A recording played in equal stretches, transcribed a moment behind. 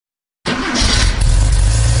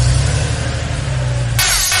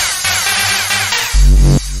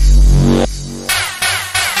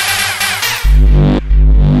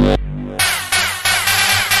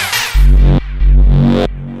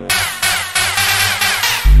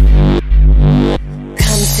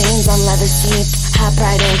heat. Hop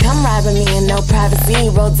right in, come ride with me in no privacy.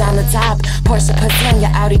 Roll down the top, Porsche pussy on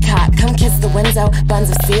your Audi cop. Come kiss the window, buns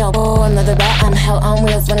of steel. Oh, another rat, I'm hell on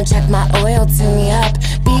wheels. Wanna check my oil, tune me up.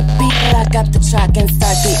 Beep, beep, lock up the truck and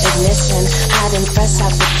start the ignition. Hot and fresh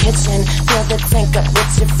out the kitchen. Fill the tank up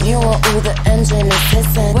with your fuel. Ooh, the engine is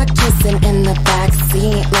hissing. We're kissing in the back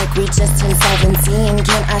seat like we just turned 17.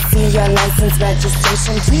 Can I see your license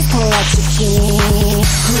registration? Please pull out your key.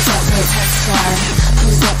 Who's up for a test drive?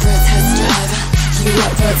 Who's up for a test drive? You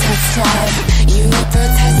up for a test drive? You up for a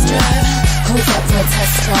test drive? Who's up for a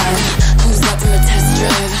test drive? Who's up for a test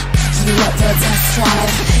drive? You up for a test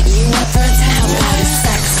drive? You up for a test drive? How about a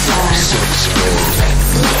sex drive? Sex drive.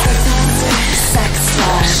 Sex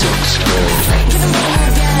drive. Give 'em more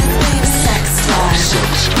gas, baby. Sex drive.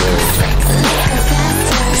 Sex drive.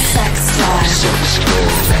 Sex drive.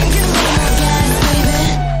 Give 'em more gas, baby.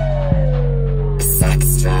 Sex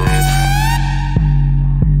drive.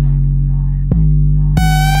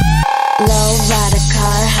 Low rider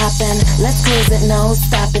car hopping, let's cruise it, no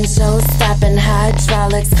stopping, show stopping,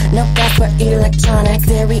 hydraulics, no gas for electronics,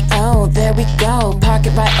 stereo, there we go, park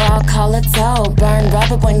it right or I'll call a tow, burn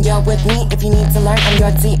rubber when you're with me, if you need to learn I'm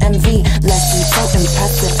your DMV, lesson so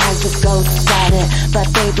impressive, I could go start it, but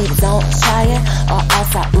baby don't try it, or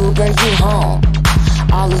else I'll Uber you home,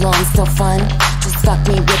 all alone still fun, just fuck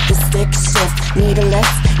me with the stick shift, need a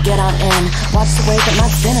lift, get on in, watch the way that my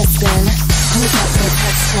spinner spin. Who's up for a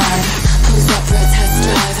test drive? Who's up for a test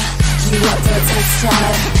drive? You up for a test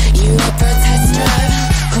drive? You up for a test drive?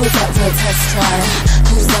 Who's up for a test drive?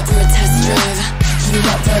 Who's up for a test drive? You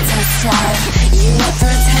up for a test drive? You up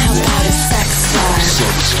for a test drive? How about a sex drive?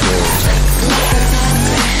 Sex drive.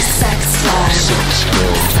 Sex drive. Sex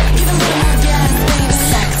drive. Give 'em more gas, baby.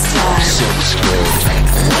 Sex drive. Sex drive.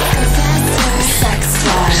 Sex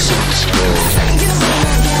drive. Sex drive. Give 'em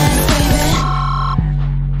more gas, baby.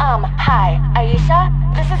 Hi, Ayesha,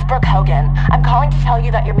 this is Brooke Hogan. I'm calling to tell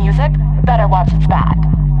you that your music better watch its back.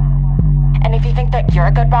 And if you think that you're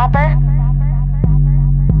a good rapper,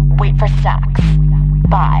 wait for sex.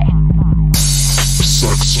 Bye.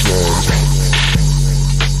 Sex drive.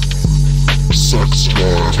 Sex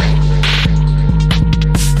drive.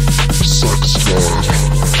 Sex drive.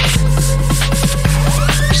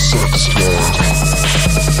 Sex drive.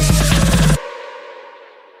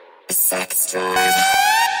 Sex drive.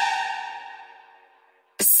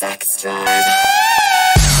 Sex drive.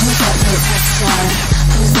 Who's up for a test drive?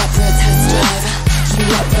 Who's up for a test drive? You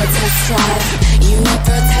up for a test drive? You up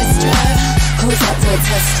for a test drive? Who's up for a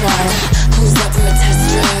test drive? Who's up for a test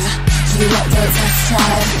drive? You up for a test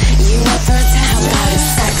drive? You up for a test drive? How about a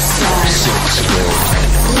sex drive? Sex drive.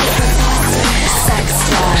 Sex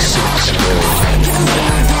drive. Sex drive. Give 'em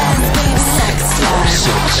more gas, baby. Sex drive.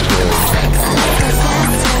 Sex drive.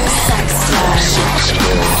 Sex drive. Sex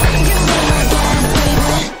drive. Give 'em more gas,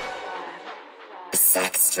 baby.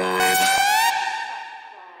 Sex drive.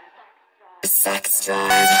 Sex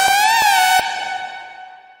drive.